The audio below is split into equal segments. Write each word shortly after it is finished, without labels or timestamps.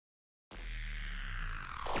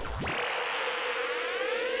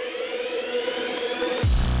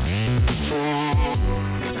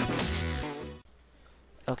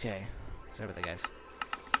Okay. Sorry about that, guys.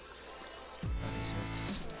 Okay, so it's...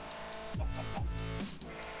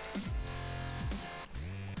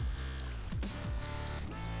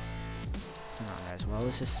 Come on, guys. While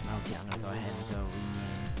this is smelting, I'm gonna go ahead and go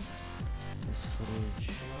rename this footage.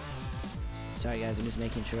 Sorry, guys. I'm just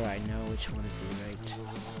making sure I know which one is the right.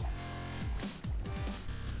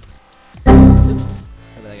 Oops.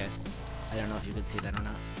 Sorry about that, guys. I don't know if you can see that or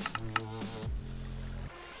not.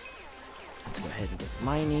 Let's go ahead and get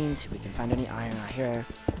mining, see if we can find any iron out here.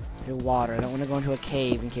 Here, water. I don't want to go into a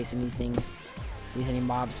cave in case anything, in case any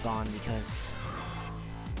mobs spawn, because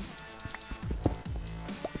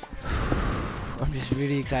I'm just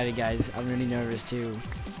really excited, guys. I'm really nervous too.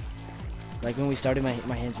 Like when we started, my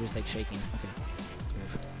hands were just like shaking. Okay, let's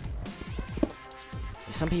move.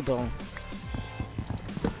 There's some people,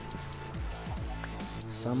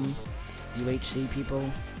 some UHC people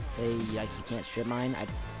say like you can't strip mine.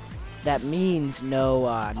 That means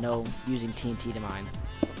no using TNT to mine.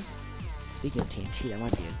 Speaking of TNT, that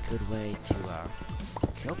might be a good way to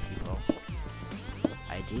kill people.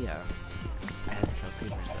 Idea. I have to kill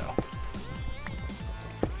creepers though.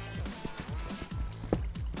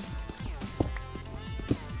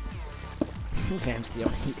 Vam's the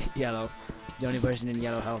only yellow, the only person in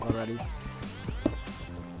yellow health already.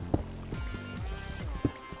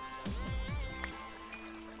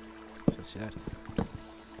 So let's do that.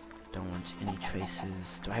 Don't want any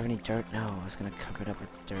traces. Do I have any dirt? No, I was gonna cover it up with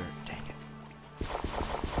dirt. Dang it.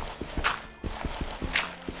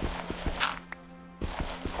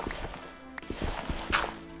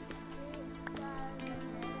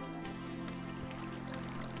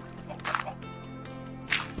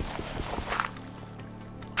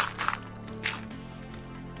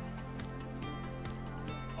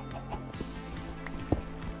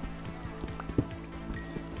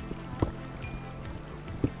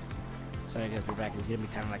 Sorry guys, we're back. It's gonna be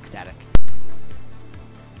kind of like static.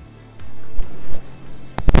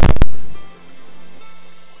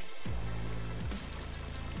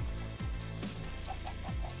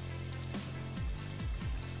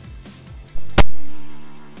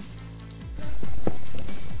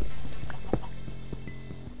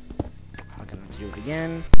 I'm gonna do it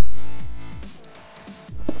again.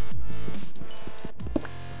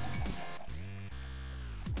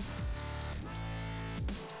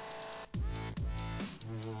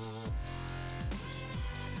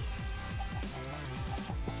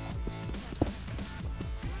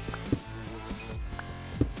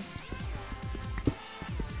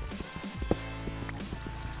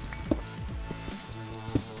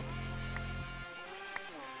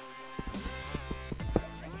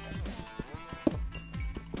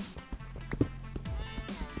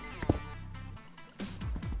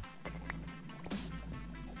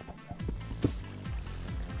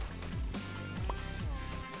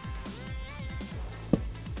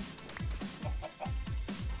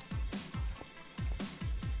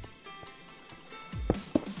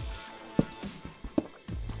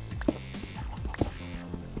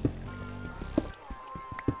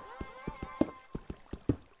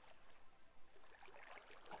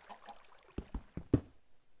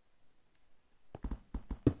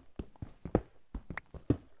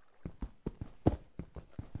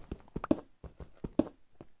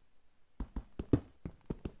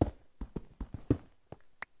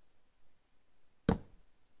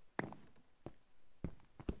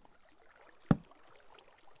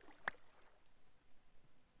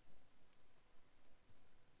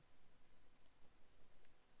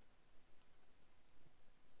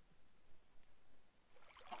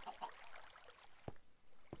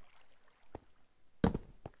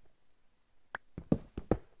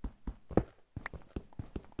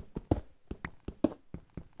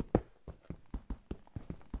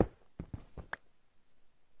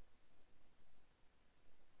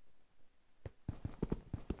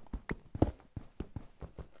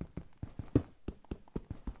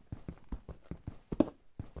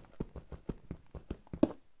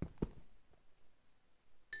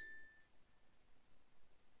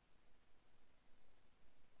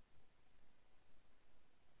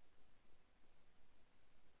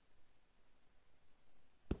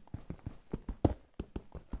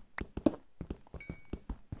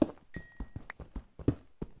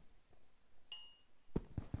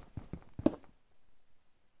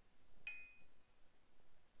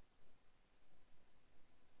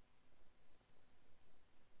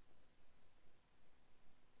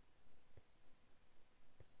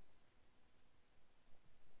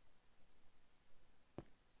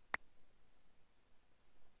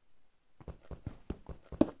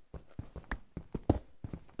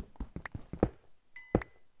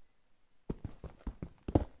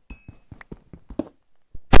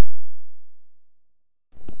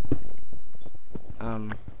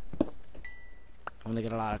 I'm gonna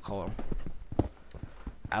get a lot of coal.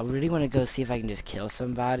 I really want to go see if I can just kill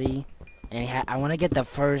somebody, and I want to get the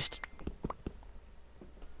first.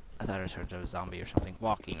 I thought I just heard a zombie or something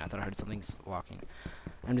walking. I thought I heard something walking.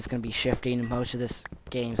 I'm just gonna be shifting most of this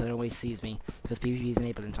game so nobody sees me, because PvP is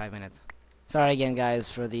enabled in 5 minutes. Sorry again,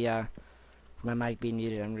 guys, for the my mic being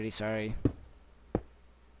muted. I'm really sorry.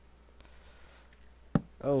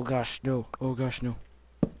 Oh gosh, no. Oh gosh, no.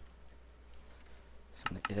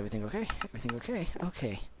 Is everything okay? Everything okay?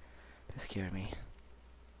 Okay. That scared me.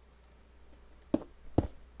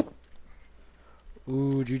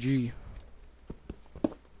 Ooh, GG.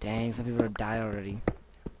 Dang, some people have died already.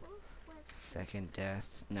 Second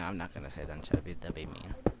death. No, I'm not gonna say that. That'd be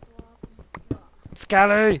mean.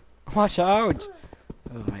 Scally! Watch out!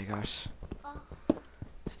 Oh my gosh.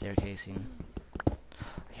 Staircasing. I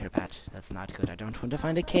hear a bat. That's not good. I don't want to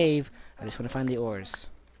find a cave. I just want to find the ores.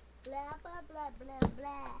 Blah, blah, blah, blah,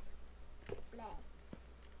 blah. Blah.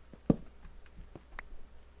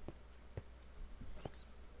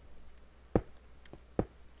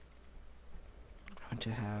 I want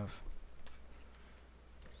to have...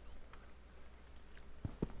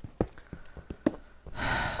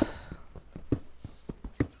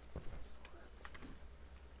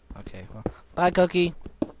 Okay, well, bye, Cookie.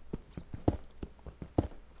 Did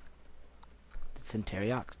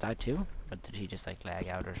Centariox die too? Or did he just, like, lag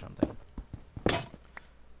out or something? Dang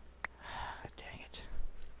it.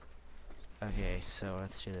 Okay, so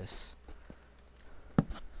let's do this.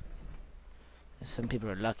 Some people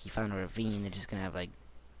are lucky, found a ravine, they're just gonna have, like,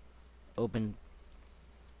 open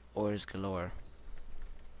ores galore.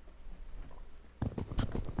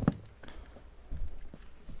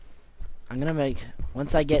 I'm gonna make,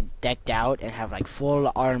 once I get decked out and have like full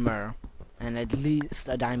armor and at least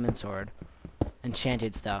a diamond sword,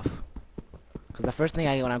 enchanted stuff. Because the first thing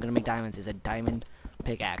I get when I'm gonna make diamonds is a diamond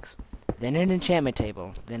pickaxe, then an enchantment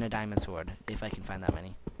table, then a diamond sword, if I can find that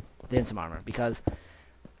many, then some armor. Because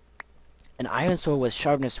an iron sword with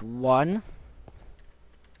sharpness 1.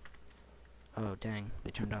 Oh dang,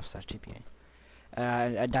 they turned off /TPA.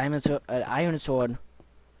 An iron sword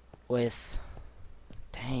with...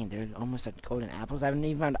 Dang, they're almost at golden apples. I haven't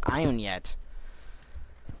even found iron yet.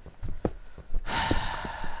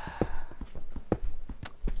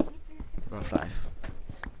 Rough life.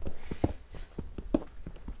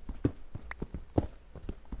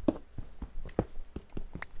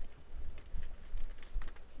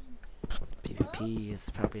 PvP is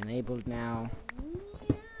probably enabled now.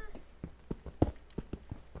 Yeah.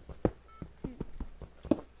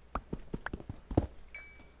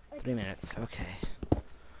 3 minutes, okay.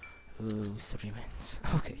 Ooh, 3 minutes.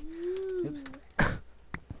 Okay. Oops.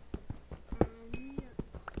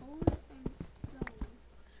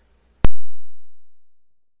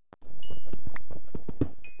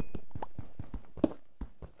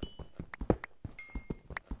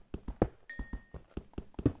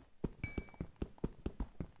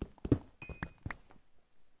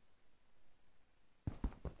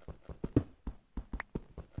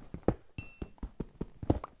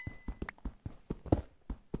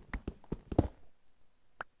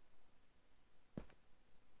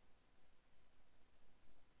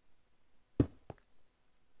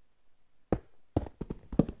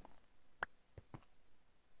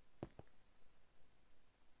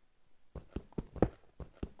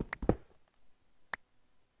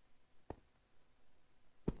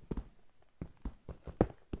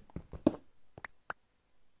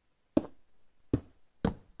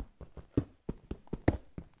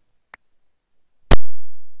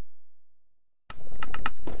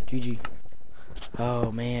 GG.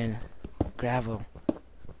 Oh man, gravel.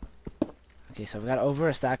 Okay, so I've got over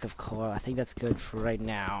a stack of coal. I think that's good for right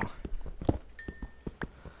now.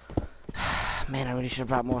 Man, I really should have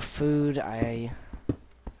brought more food. I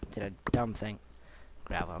did a dumb thing.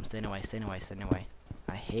 Gravel, I'm staying away, staying away, staying away.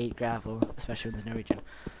 I hate gravel, especially in this new region.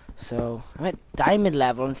 So, I'm at diamond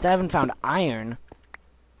level. Instead, I haven't found iron.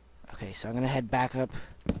 Okay, so I'm gonna head back up.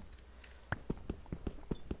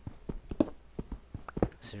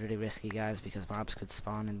 This is really risky, guys, because mobs could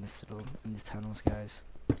spawn in these tunnels, guys.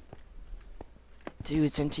 Dude,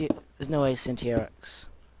 there's no way Centariox.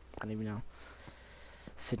 I don't even know.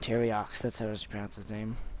 Centariox, that's how you pronounce his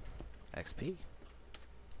name. XP.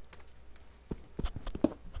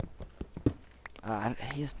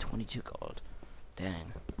 He has 22 gold.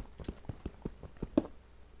 Dang.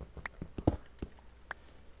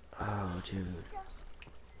 Oh, dude.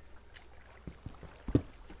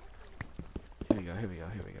 Here we go, here we go,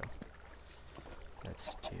 here we go.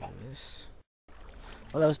 Let's do this.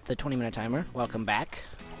 Well, that was the 20-minute timer. Welcome back.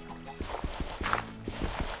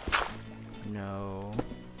 No.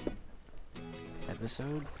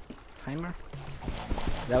 episode timer.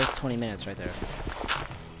 That was 20 minutes right there.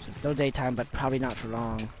 So it's still daytime, but probably not for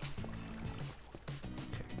long.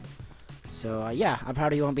 Okay. So yeah, I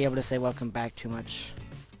probably won't be able to say welcome back too much.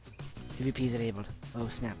 PvP is enabled. Oh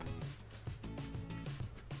snap.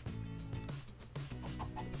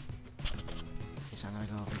 So I'm gonna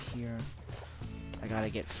go over here. I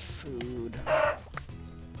gotta get food.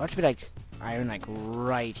 Watch me like iron like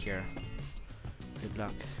right here. Good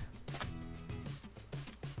luck.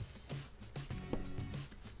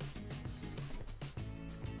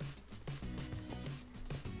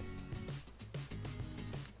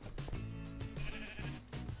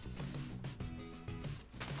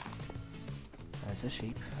 That's a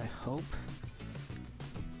sheep, I hope.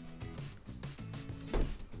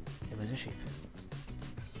 It was a sheep.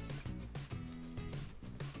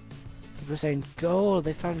 People are saying gold,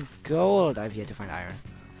 they found gold. I've yet to find iron.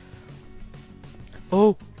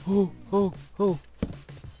 Oh, oh, oh, oh.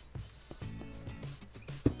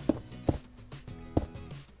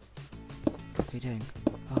 Okay, dang.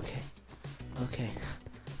 Okay. Okay.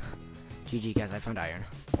 GG guys, I found iron.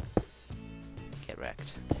 Get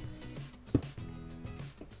wrecked.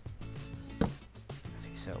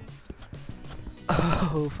 Okay, so.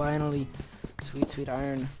 Oh, finally. Sweet, sweet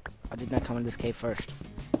iron. I did not come in this cave first.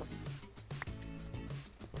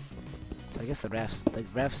 So I guess the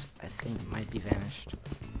refs, I think, might be vanished.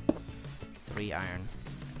 3 iron.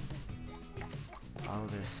 All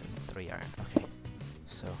this and 3 iron. Okay.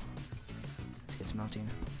 So, let's get smelting.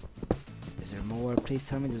 Is there more? Please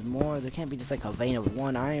tell me there's more. There can't be just like a vein of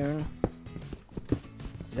 1 iron.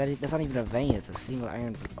 That's not even a vein, it's a single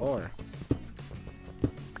iron ore.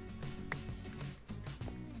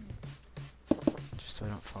 Just so I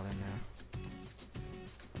don't fall in there.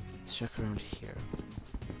 Let's check around here.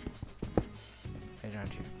 Right around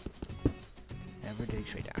here. Never dig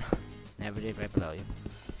straight down. Never dig right below you.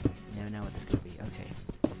 Never know what this could be. Okay.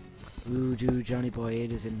 Ooh, dude, Johnny Boy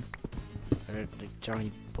 8 is in. Or like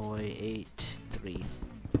Johnny Boy 8-3.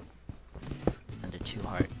 And the 2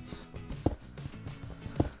 hearts.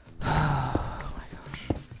 Oh my gosh.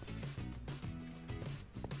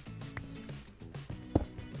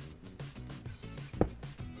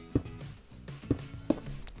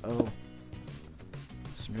 Oh.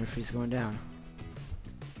 Snurfy's going down.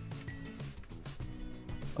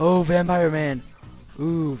 Oh, Vampire Man!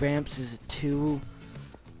 Ooh, Vamps is 2.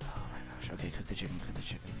 Oh my gosh. Okay, cook the chicken, cook the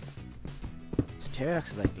chicken.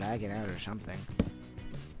 Pterox is like lagging out or something.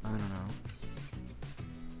 I don't know.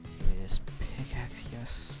 Give me this pickaxe,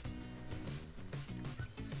 yes.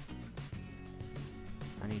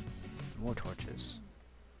 I need more torches.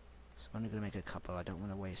 So I'm gonna make a couple. I don't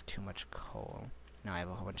want to waste too much coal. Now I have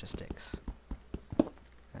a whole bunch of sticks.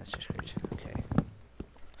 That's just great. Okay.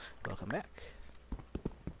 Welcome back.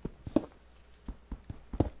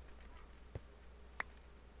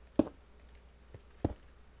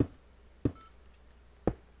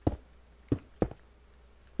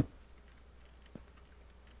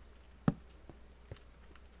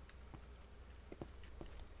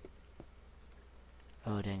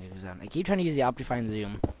 Oh dang, it goes down. I keep trying to use the Optifine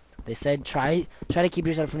Zoom. They said try to keep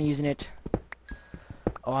yourself from using it.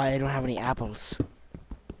 Oh, I don't have any apples.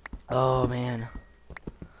 Oh man.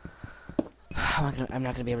 I'm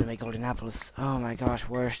not gonna be able to make golden apples. Oh my gosh,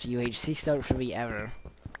 worst UHC start for me ever.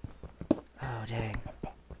 Oh dang.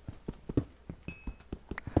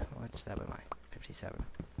 What's that with my 57?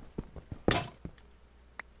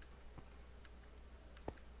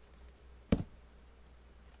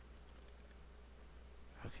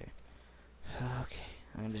 Okay,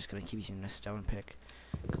 I'm just gonna keep using this stone pick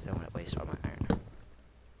because I don't want to waste all my iron.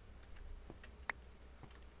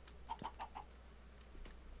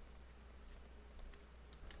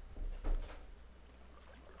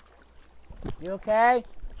 You okay?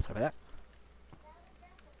 Sorry about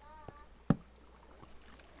that.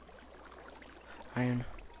 Iron.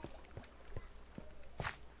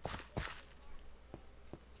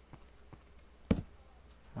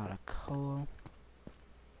 A lot of coal.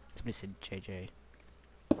 Somebody said JJ.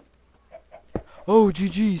 Oh,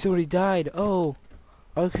 GG, somebody died. Oh,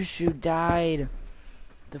 Arkushu died.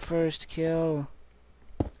 The first kill.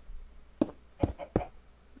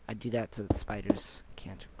 I do that so that spiders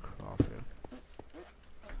can't crawl through.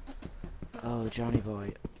 Oh, Johnny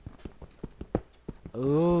Boy.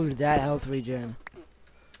 Oh, that health regen.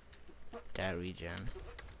 That regen.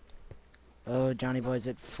 Oh, Johnny Boy's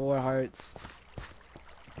at 4 hearts.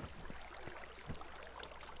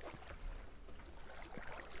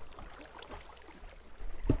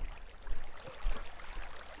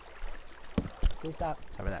 Please stop.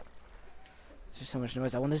 Sorry about that. There's just so much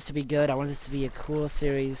noise. I want this to be good. I want this to be a cool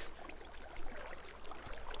series.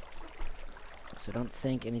 So I don't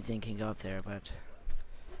think anything can go up there, but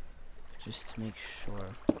just to make sure.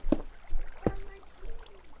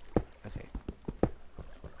 Okay.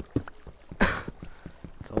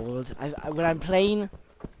 Gold. When I'm playing,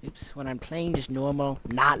 when I'm playing just normal,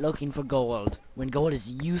 not looking for gold. When gold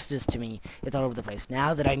is useless to me, it's all over the place.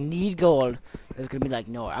 Now that I need gold, there's gonna be like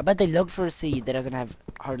no. I bet they looked for a seed that doesn't have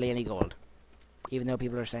hardly any gold, even though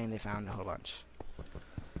people are saying they found a whole bunch.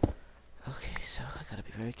 Okay, so I gotta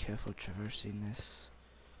be very careful traversing this.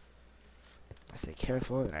 I say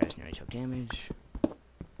careful, and I just nearly took damage.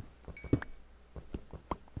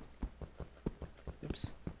 Oops.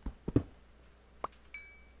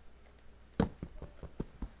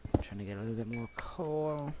 Trying to get a little bit more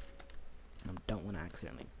coal. I don't want to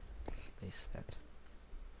accidentally place that.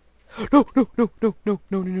 No, no, no, no, no,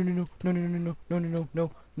 no, no, no, no, no, no, no, no, no, no, no,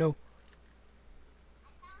 no, no.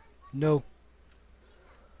 No.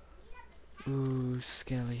 Ooh,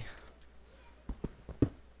 skelly.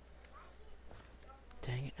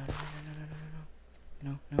 Dang it! No, no, no, no,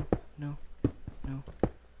 no, no, no, no, no, no.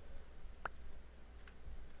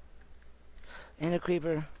 And a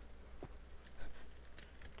creeper.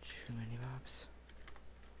 Too many mobs.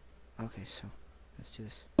 Okay, so let's do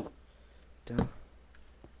this. Done.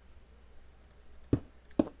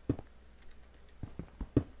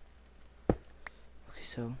 Okay,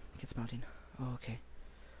 so it's melting. Oh, okay.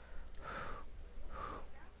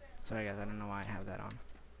 Sorry guys, I don't know why I have that on.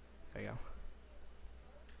 There you go.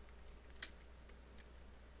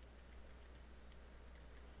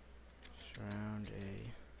 Surround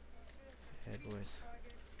a head with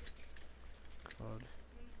gold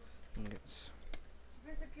ingots.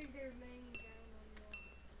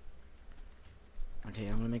 Okay,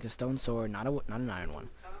 I'm gonna make a stone sword, not an iron one.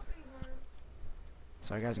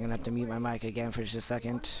 Sorry guys, I'm gonna have to mute my mic again for just a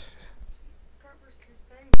second.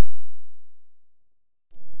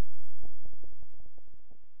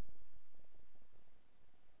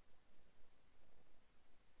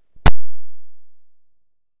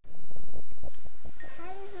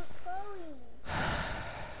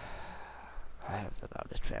 I have the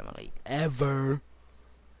loudest family ever.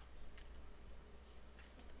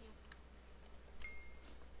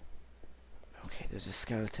 Okay, there's a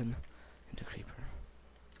skeleton and a creeper.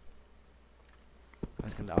 I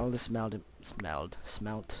was gonna all this smelt.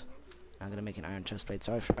 I'm gonna make an iron chest plate.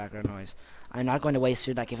 Sorry for background noise. I'm not going to waste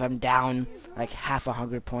it. Like if I'm down like half a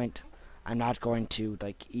hunger point, I'm not going to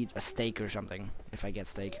like eat a steak or something. If I get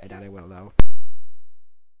steak, I doubt I will though.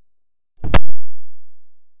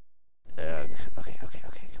 Okay, okay,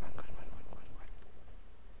 come on.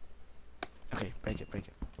 Okay, break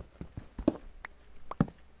it.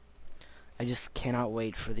 I just cannot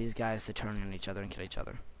wait for these guys to turn on each other and kill each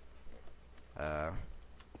other.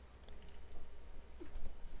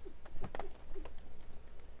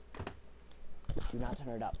 Do not turn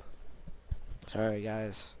it up. Sorry,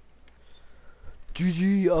 guys.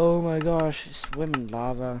 GG, oh my gosh, swimming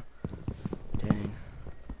lava. Dang.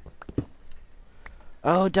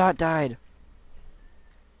 Oh, Dot died.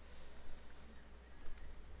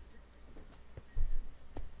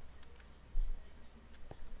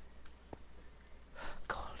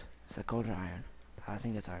 Gold. Is that gold or iron? I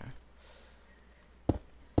think that's iron.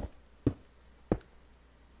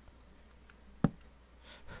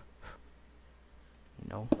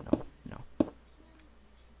 No.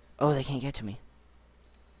 Oh, they can't get to me.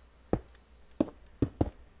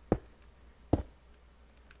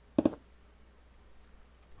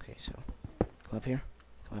 Okay, so come up here.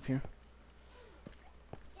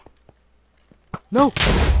 No!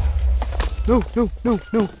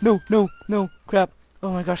 No! Crap!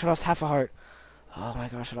 Oh my gosh, I lost half a heart. I'm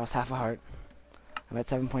at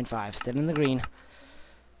 7.5. Still in the green.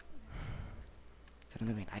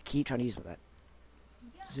 I keep trying to use that.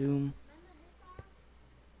 Zoom.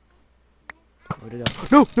 Where'd it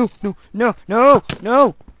go? No!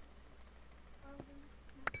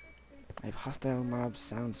 I have hostile mob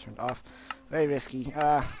sounds turned off. Very risky.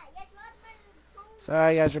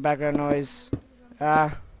 Sorry guys for background noise.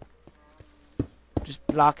 Just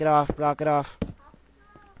block it off.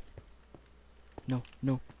 No.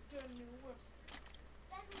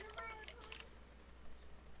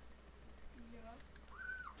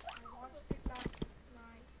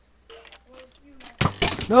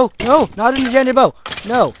 No, not an enchanted bow.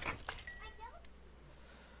 No.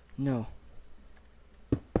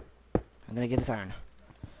 I'm gonna get this iron.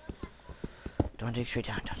 Don't dig straight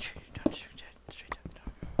down. Straight down.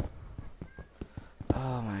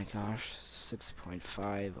 Oh my gosh,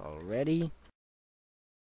 6.5 already.